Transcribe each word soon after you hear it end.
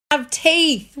have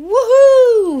teeth.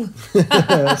 Woohoo!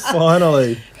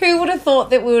 Finally. Who would have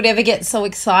thought that we would ever get so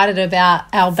excited about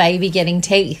our baby getting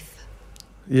teeth?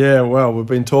 Yeah, well, we've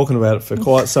been talking about it for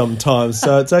quite some time,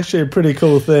 so it's actually a pretty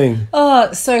cool thing.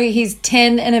 Oh, so he's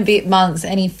 10 and a bit months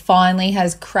and he finally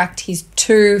has cracked his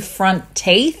 2 front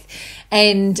teeth,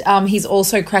 and he's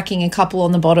also cracking a couple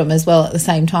on the bottom as well at the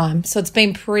same time. So it's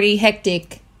been pretty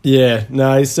hectic. Yeah,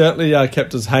 no, he certainly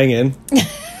kept us hanging.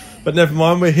 But never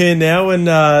mind, we're here now, and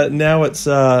now it's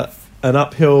an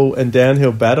uphill and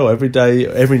downhill battle. Every day,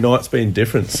 every night's been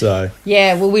different, so...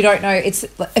 Yeah, well, we don't know. It's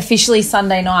officially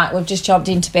Sunday night. We've just jumped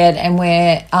into bed and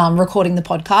we're recording the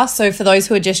podcast. So for those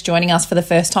who are just joining us for the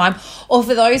first time, or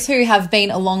for those who have been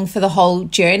along for the whole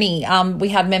journey, we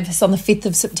had Memphis on the 5th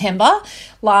of September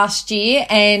last year,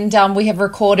 and we have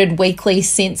recorded weekly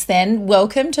since then.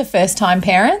 Welcome to First Time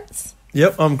Parents.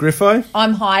 Yep, I'm Griffo.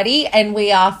 I'm Heidi, and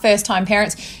we are first-time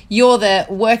parents. You're the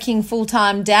working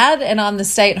full-time dad, and I'm the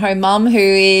stay-at-home mum who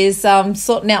is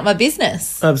sorting out my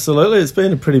business. Absolutely. It's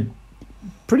been a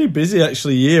pretty busy,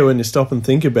 actually, year when you stop and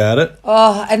think about it.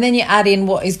 Oh, and then you add in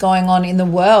what is going on in the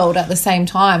world at the same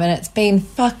time, and it's been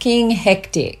fucking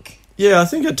hectic. Yeah, I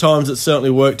think at times it's certainly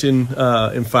worked in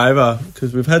favour,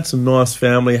 because we've had some nice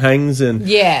family hangs, and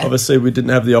obviously we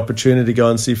didn't have the opportunity to go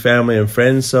and see family and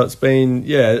friends, so it's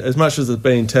been, as much as it's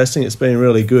been testing, it's been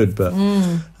really good. But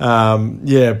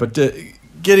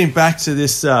getting back to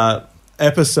this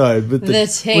episode with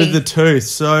the tooth,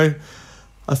 so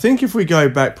I think if we go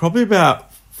back probably about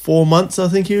 4 months, I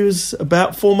think he was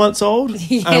about 4 months old.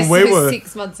 Yes, and we were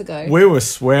 6 months ago. We were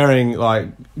swearing like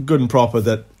good and proper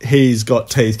that he's got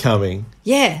teeth coming.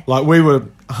 Yeah. Like we were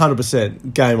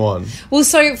 100% game on. Well,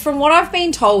 so from what I've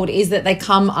been told is that they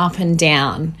come up and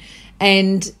down.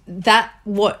 And that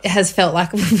what has felt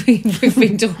like we've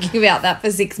been talking about that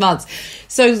for 6 months.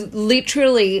 So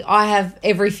literally I have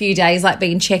every few days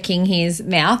been checking his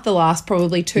mouth the last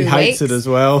probably 2 weeks. He hates it as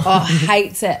well. Oh,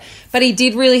 hates it. But he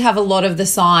did really have a lot of the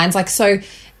signs. So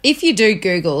if you do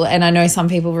Google, and I know some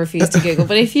people refuse to Google,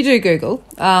 but if you do Google,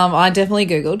 I definitely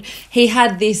Googled, he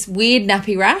had this weird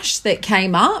nappy rash that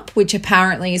came up, which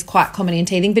apparently is quite common in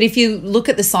teething. But if you look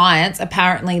at the science,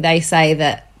 apparently they say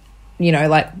that,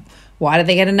 why do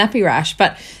they get a nappy rash?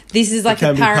 But this is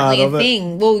apparently a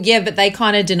thing. Well, yeah, but they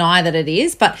kind of deny that it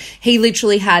is. But he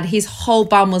literally had his whole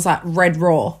bum was red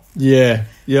raw. Yeah,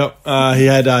 yep. He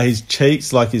had his cheeks,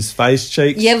 his face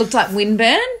cheeks. Yeah, looked like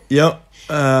windburn. Yep.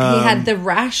 He had the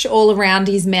rash all around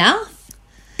his mouth.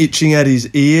 Itching at his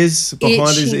ears,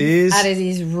 behind his ears. At his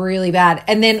ears, really bad.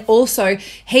 And then also,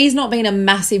 he's not been a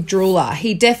massive drooler.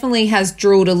 He definitely has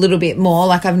drooled a little bit more,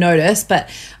 I've noticed. But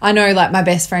I know, my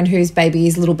best friend whose baby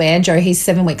is little Banjo, he's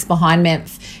 7 weeks behind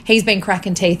Memph. He's been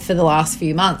cracking teeth for the last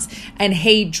few months, and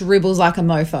he dribbles like a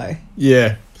mofo.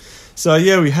 Yeah. So,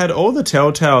 we had all the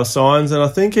telltale signs, and I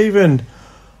think he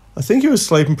was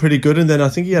sleeping pretty good, and then I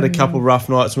think he had a couple of rough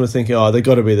nights and we're thinking, they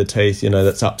got to be the teeth,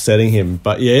 that's upsetting him.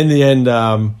 But, in the end,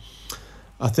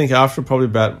 I think after probably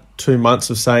about 2 months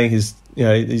of saying his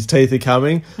teeth are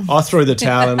coming, I threw the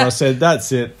towel and I said,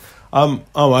 that's it. I'm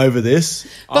over this.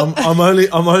 I'm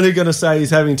only going to say he's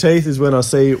having teeth is when I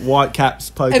see white caps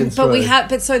poking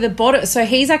through. So the bottom, so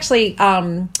he's actually...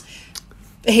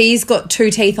 he's got 2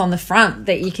 teeth on the front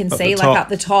that you can see up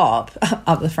the top,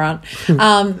 up the front.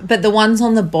 But the ones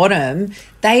on the bottom,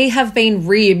 they have been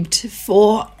ribbed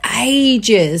for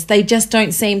ages. They just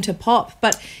don't seem to pop,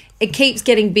 but it keeps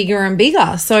getting bigger and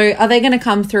bigger. So are they going to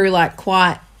come through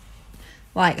quite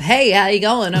hey, how you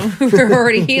going? We're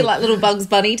already here little Bugs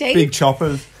Bunny teeth. Big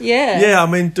choppers. Yeah.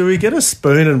 Yeah, do we get a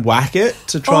spoon and whack it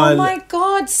to try Oh, my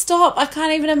God, stop. I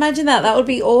can't even imagine that. That would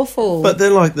be awful. But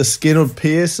then, the skin would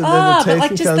pierce and then the teeth can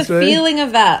come through. just the feeling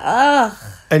of that. Ugh.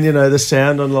 And, the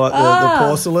sound on, the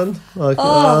porcelain.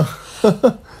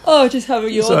 Just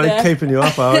having you on Sorry, there. keeping you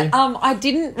up, are we? I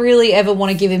didn't really ever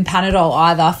want to give him Panadol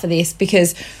either for this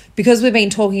because we've been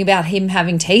talking about him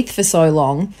having teeth for so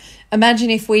long. Imagine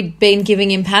if we'd been giving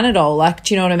him Panadol,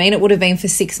 do you know what I mean? It would have been for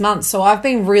 6 months. So I've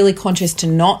been really conscious to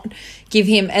not give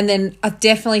him. And then I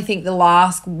definitely think the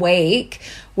last week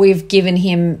we've given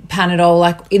him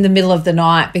Panadol in the middle of the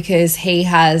night because he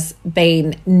has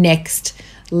been next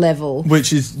level.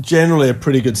 Which is generally a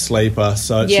pretty good sleeper.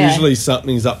 So it's usually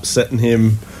something's upsetting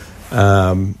him.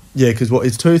 Because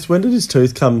when did his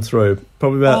tooth come through?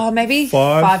 Probably about maybe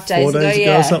 5 days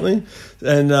ago or something.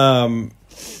 And...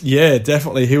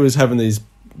 definitely. He was having these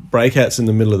breakouts in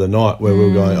the middle of the night where we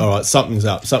were going, all right, something's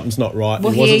up, something's not right.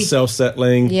 It wasn't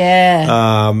self-settling.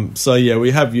 Yeah.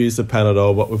 We have used the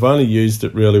Panadol, but we've only used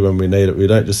it really when we need it. We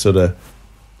don't just sort of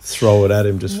throw it at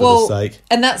him just for the sake.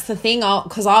 And that's the thing,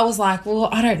 because I was like, well,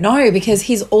 I don't know, because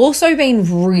he's also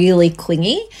been really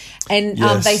clingy. And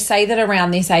they say that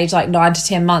around this age, like 9 to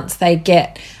 10 months, they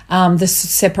get the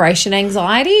separation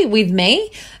anxiety with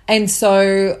me. And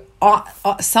so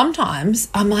I sometimes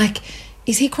I'm like,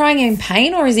 is he crying in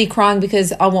pain or is he crying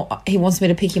because he wants me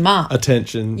to pick him up?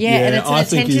 Attention. Yeah, and it's an I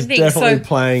think he's attention thing.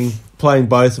 definitely playing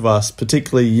both of us,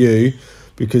 particularly you,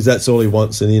 because that's all he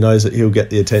wants, and he knows that he'll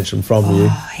get the attention from you.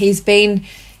 He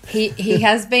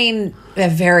has been a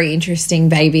very interesting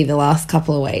baby the last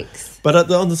couple of weeks.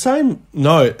 But on the same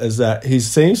note as that, he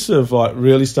seems to have like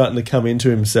really starting to come into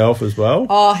himself as well.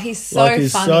 Oh, he's so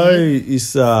funny.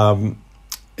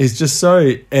 He's just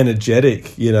so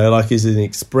energetic, you know, like his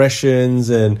expressions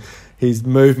and his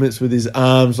movements with his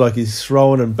arms, like he's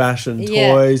throwing and bashing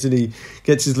toys, and he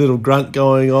gets his little grunt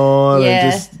going on,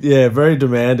 and just very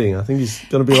demanding. I think he's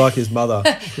going to be like his mother.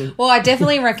 Well, I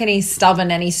definitely reckon he's stubborn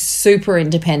and he's super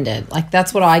independent. Like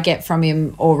that's what I get from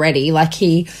him already. Like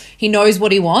he knows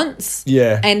what he wants,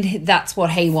 and that's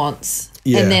what he wants.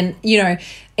 Yeah. And then, you know,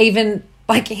 even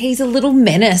like he's a little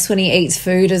menace when he eats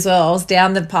food as well. I was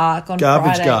down the park on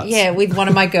Friday, guts. with one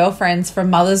of my girlfriends from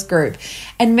Mother's Group,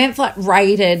 and Memph like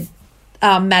raided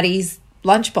Maddie's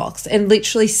lunchbox and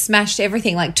literally smashed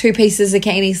everything, like 2 pieces of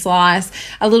zucchini slice,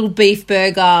 a little beef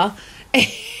burger.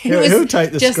 He'll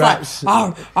take the scraps.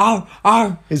 Like,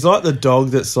 oh. He's like the dog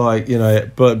that's like, you know,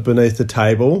 beneath the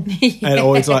table and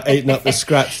always like eating up the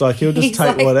scraps. Like he'll just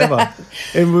take like whatever. That.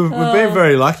 And we've been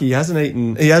very lucky. He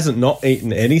hasn't not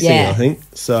eaten anything. I think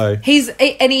so.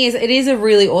 It is a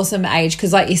really awesome age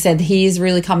because, like you said, he is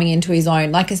really coming into his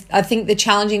own. Like I think the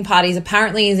challenging part is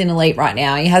apparently he's in elite right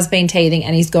now. He has been teething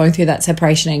and he's going through that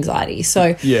separation anxiety.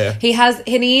 So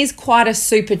he is quite a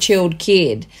super chilled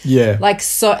kid. Yeah, like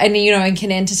so, and you know. And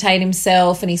can entertain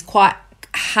himself, and he's quite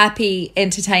happy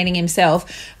entertaining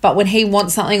himself, but when he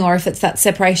wants something, or if it's that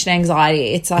separation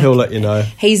anxiety, it's like he'll let you know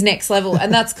he's next level.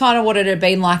 And that's kind of what it had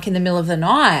been like in the middle of the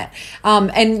night.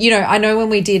 And you know, I know when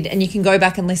we did, and you can go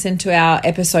back and listen to our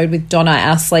episode with Donna,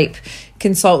 our sleep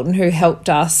consultant, who helped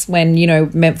us when, you know,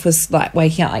 Memph was like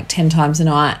waking up like 10 times a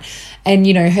night, and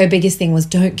you know, her biggest thing was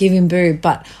don't give him boob.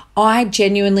 But I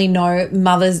genuinely know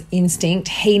mother's instinct.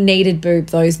 He needed boob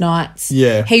those nights.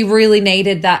 Yeah. He really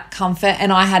needed that comfort,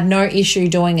 and I had no issue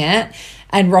doing it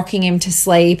and rocking him to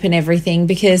sleep and everything,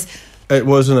 because it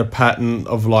wasn't a pattern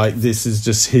of like this is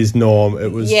just his norm.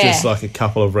 It was just like a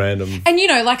couple of random. And you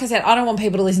know, like I said, I don't want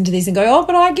people to listen to this and go, "Oh,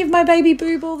 but I give my baby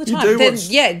boob all the time."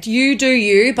 You do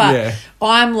you, but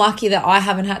I'm lucky that I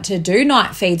haven't had to do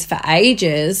night feeds for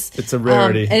ages. It's a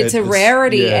rarity. It's a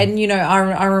rarity, and you know,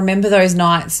 I remember those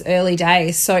nights, early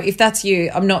days. So if that's you,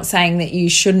 I'm not saying that you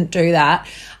shouldn't do that.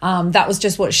 That was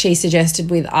just what she suggested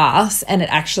with us, and it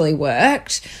actually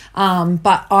worked.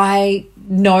 But I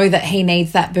know that he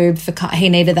needed that boob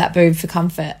for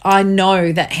comfort. I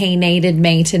know that he needed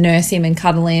me to nurse him and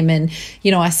cuddle him, and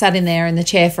you know, I sat in there in the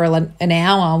chair for an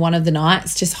hour one of the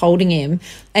nights just holding him,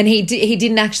 and he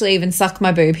didn't actually even suck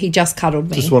my boob. He just cuddled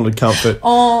me. Just wanted comfort.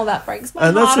 Oh, that breaks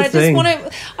my heart. That's the thing.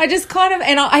 I just kind of,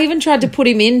 and I even tried to put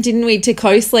him in, didn't we, to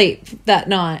co-sleep that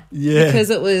night? Yeah, because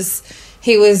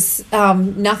he was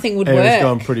nothing would work. He was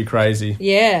going pretty crazy.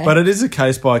 Yeah. But it is a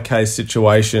case-by-case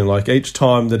situation. Like each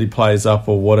time that he plays up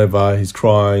or whatever, he's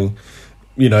crying,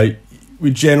 you know, we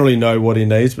generally know what he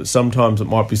needs, but sometimes it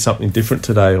might be something different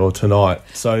today or tonight.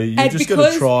 So you just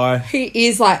got to try. He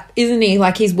is like, isn't he?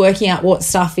 Like he's working out what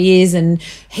stuff is, and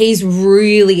he's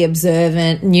really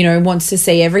observant and, you know, wants to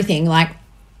see everything. Like,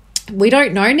 we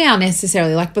don't know now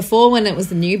necessarily. Like before, when it was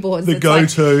the newborns, the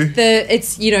go-to, like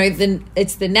it's you know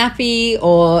it's the nappy,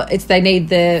 or it's they need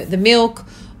the milk,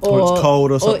 or it's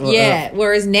cold or something like that.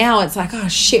 Whereas now it's like, oh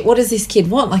shit, what does this kid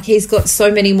want? Like he's got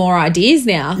so many more ideas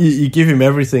now. You give him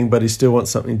everything, but he still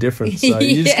wants something different. So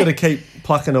you just got to keep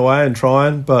plucking away and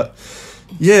trying. But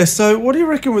yeah, so what do you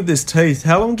reckon with this teeth?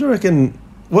 How long do you reckon?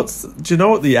 Do you know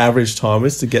what the average time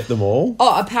is to get them all?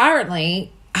 Oh,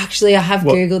 apparently. Actually, I have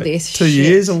Googled this. 2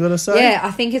 years, I'm going to say? Yeah,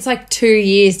 I think it's like 2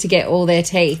 years to get all their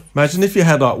teeth. Imagine if you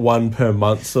had like one per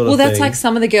month sort of thing. Well, that's like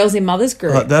some of the girls in Mother's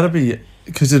Group. Like, that'd be,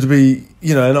 because it'd be,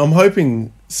 you know, and I'm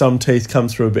hoping some teeth come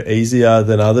through a bit easier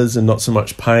than others and not so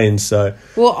much pain, so.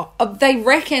 Well, they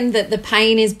reckon that the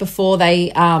pain is before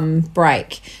they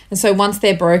break. And so once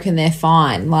they're broken, they're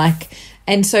fine. Like,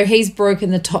 and so he's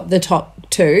broken the top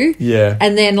 2. Yeah.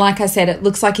 And then, like I said, it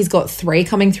looks like he's got 3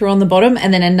 coming through on the bottom,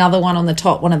 and then another one on the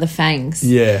top, one of the fangs.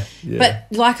 Yeah. But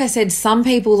like I said, some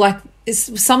people, like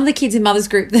some of the kids in Mother's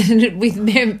Group with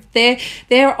them,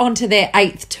 they're onto their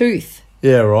 8th tooth.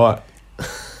 Yeah, right.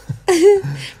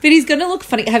 But he's going to look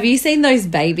funny. Have you seen those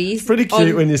babies? Pretty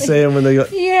cute when you see them when they got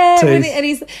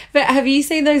teeth. But have you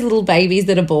seen those little babies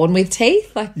that are born with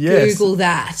teeth? Like, yes. Google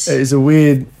that. It's a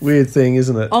weird thing,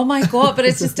 isn't it? Oh my God, but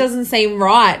it just doesn't seem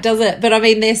right, does it? But I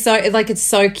mean, they're so, like, it's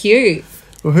so cute.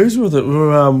 Well, who's with it? We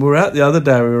were out the other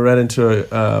day. We ran into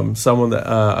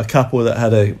a couple that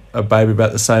had a baby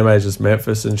about the same age as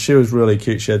Memphis, and she was really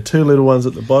cute. She had two little ones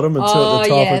at the bottom and two at the top.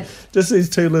 Yeah. And just these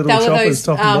two little choppers,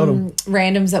 top and bottom.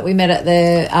 Randoms that we met at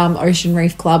the Ocean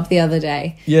Reef Club the other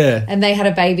day. Yeah. And they had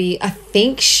a baby. I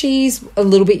think she's a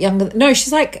little bit younger. No,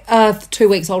 she's like 2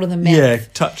 weeks older than Mem. Yeah,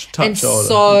 touch and older.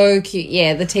 So cute.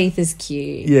 Yeah, the teeth is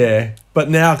cute. Yeah. But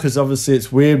now, because obviously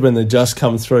it's weird when they just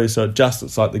come through, so it just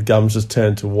looks like the gums just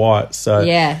turn to white. So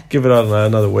yeah. Give it, I don't know,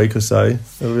 another week or so.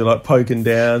 It'll be like poking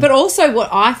down. But also what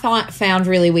I found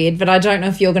really weird, but I don't know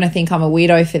if you're going to think I'm a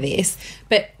weirdo for this,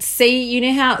 but see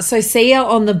her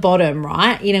on the bottom,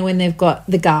 right? You know, when they've got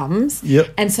the gums.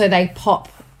 Yep. And so they pop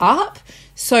up.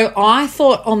 So I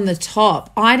thought on the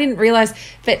top, I didn't realise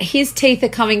that his teeth are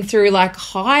coming through like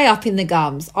high up in the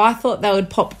gums. I thought they would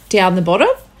pop down the bottom.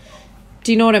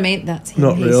 Do you know what I mean? That's him.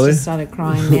 Not really. He's just started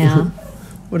crying now.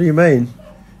 What do you mean?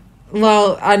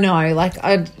 Well, I know,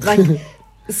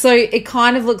 so it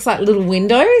kind of looks like little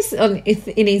windows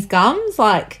in his gums,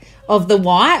 like of the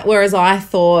white, whereas I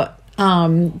thought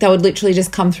they would literally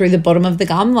just come through the bottom of the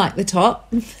gum, like the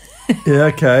top. Yeah,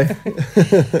 okay.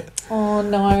 Oh,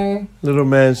 no. Little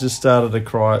man's just started to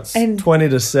cry. It's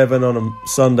 6:50 on a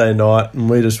Sunday night, and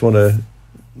we just want to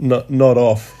nod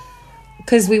off.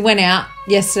 Because we went out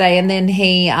yesterday and then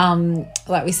he,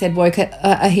 like we said, woke at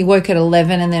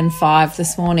 11 and then 5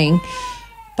 this morning.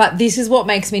 But this is what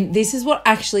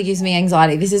actually gives me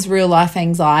anxiety. This is real life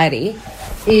anxiety.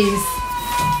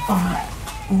 All right,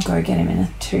 I'll go get him in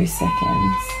 2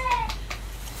 seconds.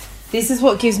 This is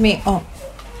what gives me,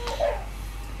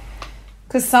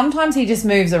 because sometimes he just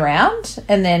moves around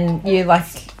and then you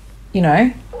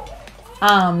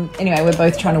anyway, we're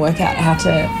both trying to work out how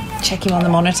to check him on the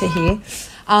monitor here.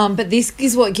 But this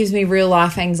is what gives me real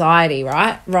life anxiety,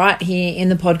 right? Right here in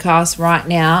the podcast right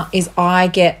now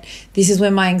this is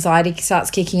when my anxiety starts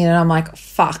kicking in and I'm like,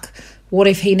 fuck, what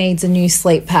if he needs a new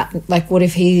sleep pattern? Like, what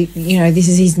if he, this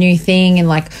is his new thing? And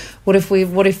like, what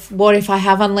if I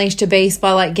have unleashed a beast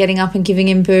by like getting up and giving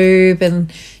him boob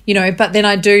and, but then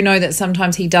I do know that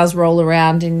sometimes he does roll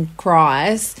around and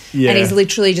cries and he's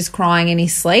literally just crying in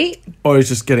his sleep. Or he's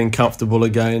just getting comfortable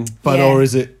again. Or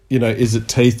is it, is it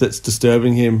teeth that's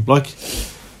disturbing him? Like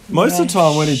most of the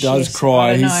time when he does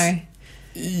cry,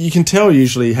 you can tell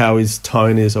usually how his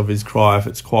tone is of his cry. If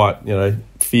it's quite,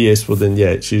 fierce, well then,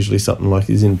 it's usually something like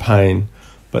he's in pain.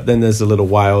 But then there's a little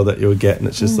wail that you'll get and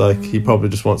it's just like he probably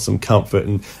just wants some comfort.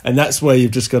 And that's where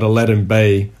you've just got to let him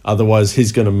be. Otherwise,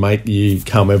 he's going to make you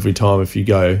come every time if you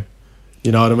go.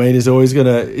 You know what I mean? He's going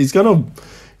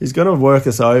to work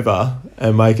us over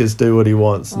and make us do what he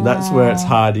wants. And that's where it's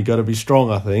hard. You've got to be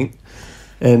strong, I think.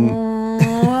 And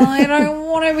I don't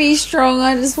want to be strong.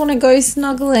 I just want to go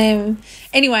snuggle him.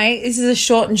 Anyway, this is a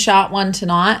short and sharp one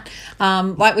tonight.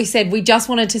 Like we said, we just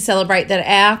wanted to celebrate that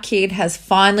our kid has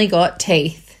finally got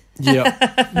teeth. Yeah.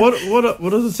 What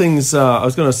are the things I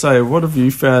was going to say? What have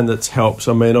you found that's helped?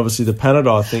 I mean, obviously the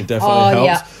Panadol I think definitely helps.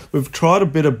 Yeah. We've tried a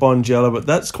bit of Bonjela, but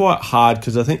that's quite hard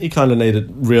because I think you kind of need to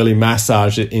really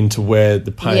massage it into where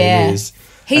the pain is.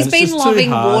 He's been loving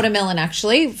watermelon,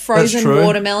 actually, frozen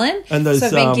watermelon. And those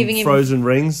I've been giving him frozen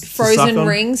rings,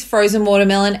 frozen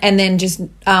watermelon, and then just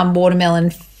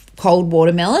watermelon, cold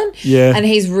watermelon. Yeah. And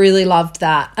he's really loved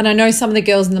that. And I know some of the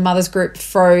girls in the mothers group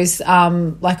froze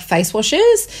face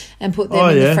washes and put them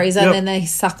in the freezer and then they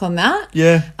suck on that.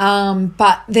 Yeah.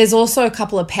 But there's also a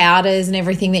couple of powders and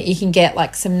everything that you can get,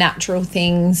 like some natural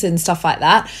things and stuff like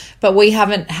that. But we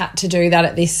haven't had to do that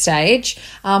at this stage.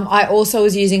 I also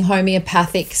was using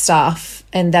homeopathic stuff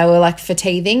and they were like for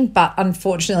teething, but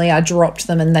unfortunately I dropped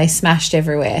them and they smashed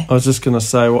everywhere. I was just going to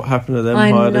say, what happened to them,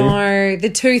 Heidi? I know. The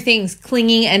two things,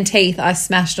 clinging and teeth, I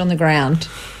smashed on the ground.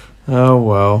 Oh,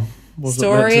 well.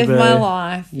 Story of my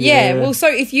life. Yeah. Well, so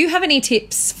if you have any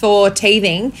tips for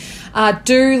teething,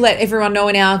 do let everyone know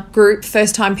in our group,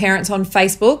 First Time Parents on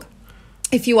Facebook.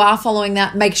 If you are following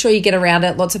that, make sure you get around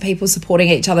it. Lots of people supporting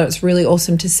each other. It's really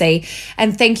awesome to see.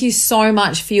 And thank you so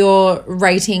much for your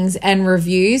ratings and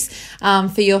reviews,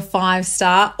 for your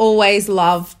 5-star. Always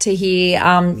love to hear,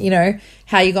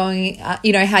 how you're going,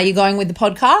 how you're going with the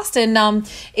podcast. And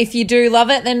if you do love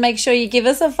it, then make sure you give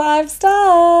us a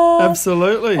 5-star.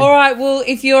 Absolutely. All right. Well,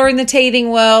 if you're in the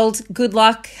teething world, good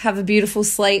luck. Have a beautiful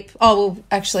sleep. Oh, well,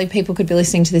 actually, people could be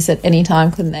listening to this at any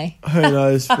time, couldn't they? Who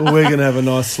knows? Well, we're going to have a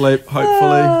nice sleep,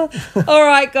 hopefully. All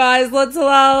right, guys. Lots of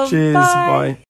love. Cheers. Bye.